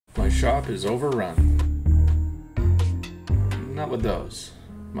shop is overrun. Not with those.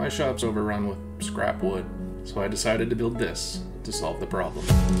 My shop's overrun with scrap wood, so I decided to build this to solve the problem.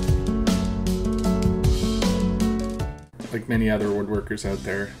 Like many other woodworkers out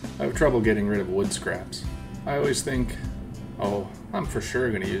there, I have trouble getting rid of wood scraps. I always think, oh, I'm for sure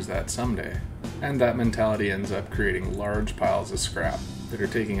going to use that someday. And that mentality ends up creating large piles of scrap that are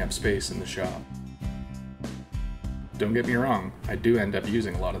taking up space in the shop. Don't get me wrong, I do end up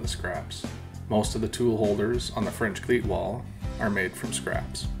using a lot of the scraps. Most of the tool holders on the French cleat wall are made from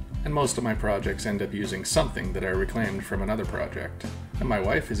scraps. And most of my projects end up using something that I reclaimed from another project. And my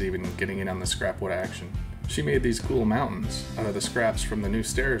wife is even getting in on the scrap wood action. She made these cool mountains out of the scraps from the new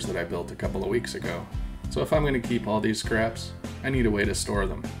stairs that I built a couple of weeks ago. So if I'm going to keep all these scraps, I need a way to store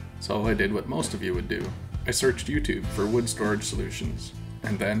them. So I did what most of you would do. I searched YouTube for wood storage solutions.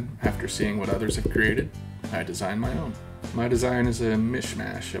 And then, after seeing what others have created, I designed my own. My design is a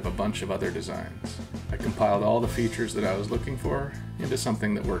mishmash of a bunch of other designs. I compiled all the features that I was looking for into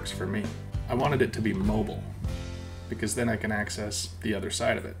something that works for me. I wanted it to be mobile, because then I can access the other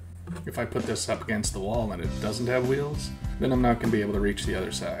side of it. If I put this up against the wall and it doesn't have wheels, then I'm not going to be able to reach the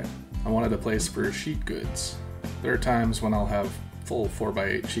other side. I wanted a place for sheet goods. There are times when I'll have full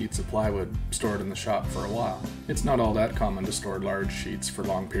 4x8 sheets of plywood stored in the shop for a while. It's not all that common to store large sheets for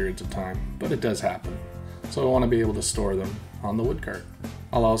long periods of time, but it does happen. So I want to be able to store them on the wood cart.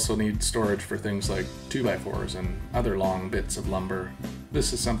 I'll also need storage for things like 2x4s and other long bits of lumber.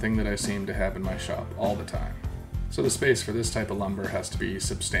 This is something that I seem to have in my shop all the time. So the space for this type of lumber has to be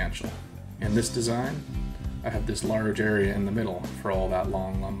substantial. In this design, I have this large area in the middle for all that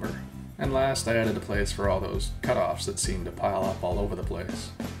long lumber. And last, I added a place for all those cutoffs that seem to pile up all over the place.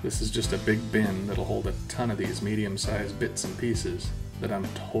 This is just a big bin that'll hold a ton of these medium-sized bits and pieces that I'm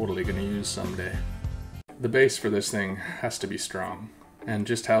totally going to use someday. The base for this thing has to be strong, and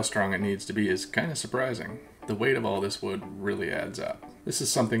just how strong it needs to be is kind of surprising. The weight of all this wood really adds up. This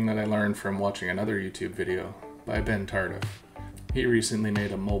is something that I learned from watching another YouTube video by Ben Tardif. He recently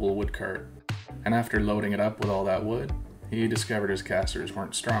made a mobile wood cart, and after loading it up with all that wood, he discovered his casters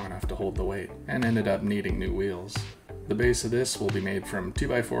weren't strong enough to hold the weight, and ended up needing new wheels. The base of this will be made from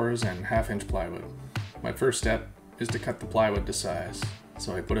 2x4s and 1/2-inch plywood. My first step is to cut the plywood to size,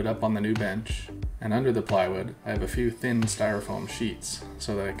 so I put it up on the new bench, and under the plywood I have a few thin styrofoam sheets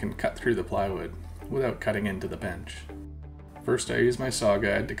so that I can cut through the plywood without cutting into the bench. First I use my saw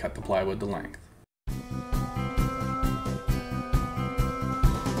guide to cut the plywood to length.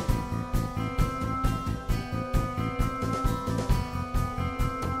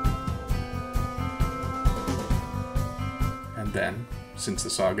 Then, since the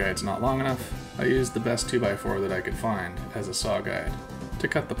saw guide's not long enough, I used the best 2x4 that I could find as a saw guide to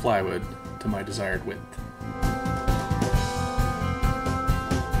cut the plywood to my desired width.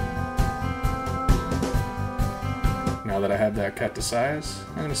 Now that I have that cut to size,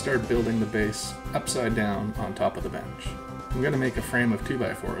 I'm going to start building the base upside down on top of the bench. I'm going to make a frame of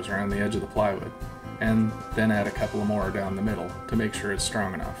 2x4s around the edge of the plywood, and then add a couple more down the middle to make sure it's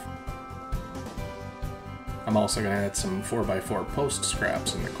strong enough. I'm also going to add some 4x4 post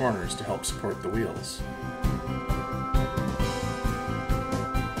scraps in the corners to help support the wheels.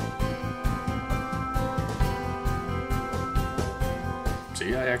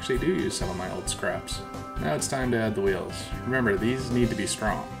 See, I actually do use some of my old scraps. Now it's time to add the wheels. Remember, these need to be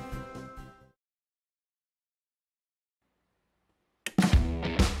strong.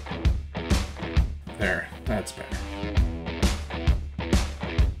 There, that's better.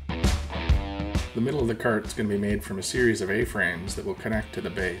 The middle of the cart is going to be made from a series of A-frames that will connect to the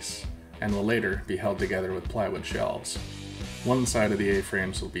base, and will later be held together with plywood shelves. One side of the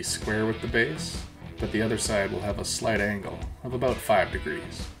A-frames will be square with the base, but the other side will have a slight angle of about 5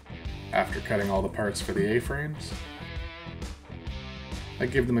 degrees. After cutting all the parts for the A-frames, I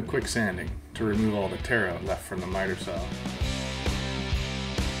give them a quick sanding to remove all the tear out left from the miter saw.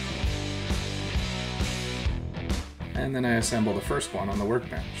 And then I assemble the first one on the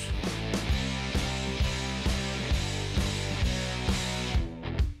workbench.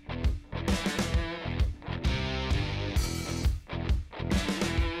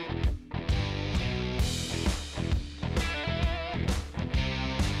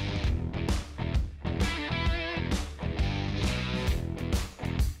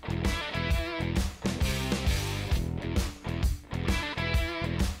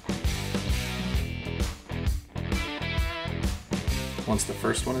 Once the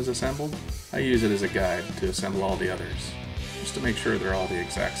first one is assembled, I use it as a guide to assemble all the others, just to make sure they're all the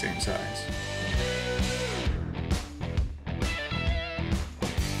exact same size.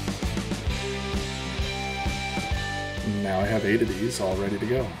 Now I have 8 of these all ready to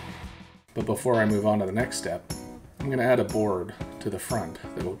go. But before I move on to the next step, I'm going to add a board to the front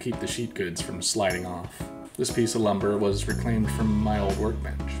that will keep the sheet goods from sliding off. This piece of lumber was reclaimed from my old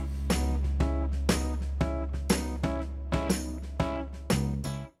workbench.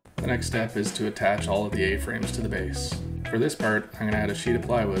 The next step is to attach all of the A-frames to the base. For this part, I'm going to add a sheet of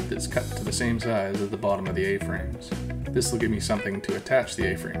plywood that's cut to the same size as the bottom of the A-frames. This will give me something to attach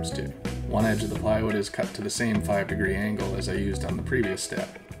the A-frames to. One edge of the plywood is cut to the same 5-degree angle as I used on the previous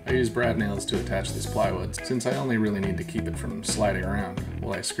step. I use brad nails to attach this plywood since I only really need to keep it from sliding around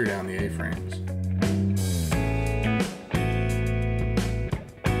while I screw down the A-frames.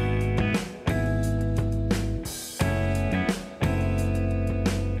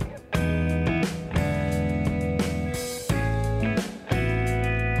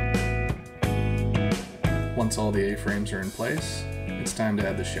 Once all the A-frames are in place, it's time to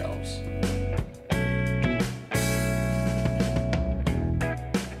add the shelves.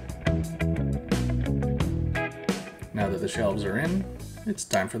 Now that the shelves are in, it's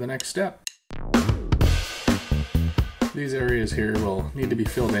time for the next step. These areas here will need to be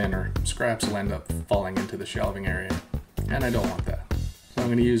filled in or scraps will end up falling into the shelving area, and I don't want that. So I'm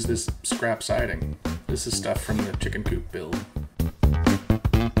going to use this scrap siding. This is stuff from the chicken coop build.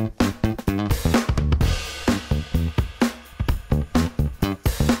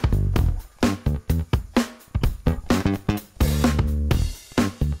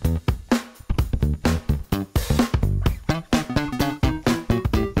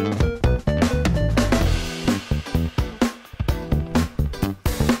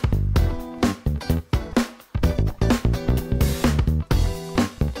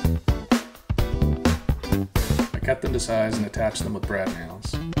 Cut them to size and attach them with brad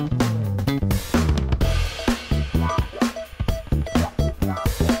nails.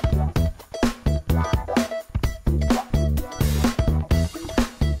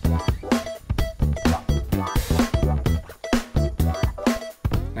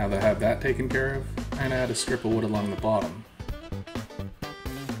 Now that I have that taken care of, I'm going to add a strip of wood along the bottom.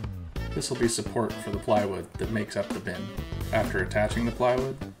 This will be support for the plywood that makes up the bin. After attaching the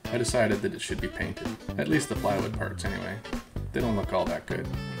plywood, I decided that it should be painted. At least the plywood parts anyway. They don't look all that good.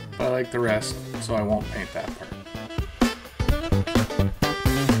 But I like the rest, so I won't paint that part.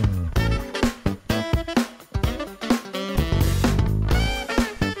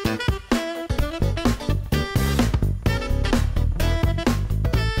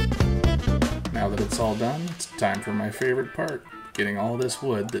 Now that it's all done, it's time for my favorite part. Getting all this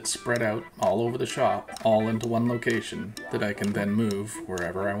wood that's spread out all over the shop, all into one location, that I can then move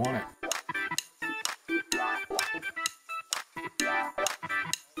wherever I want it.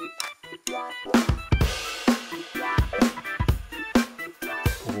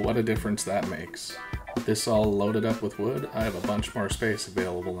 What a difference that makes. With this all loaded up with wood, I have a bunch more space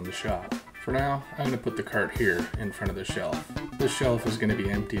available in the shop. For now, I'm going to put the cart here in front of the shelf. This shelf is going to be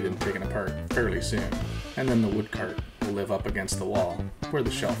emptied and taken apart fairly soon, and then the wood cart will live up against the wall, where the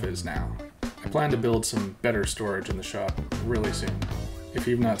shelf is now. I plan to build some better storage in the shop really soon. If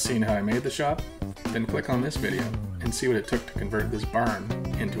you've not seen how I made the shop, then click on this video and see what it took to convert this barn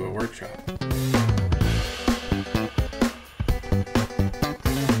into a workshop.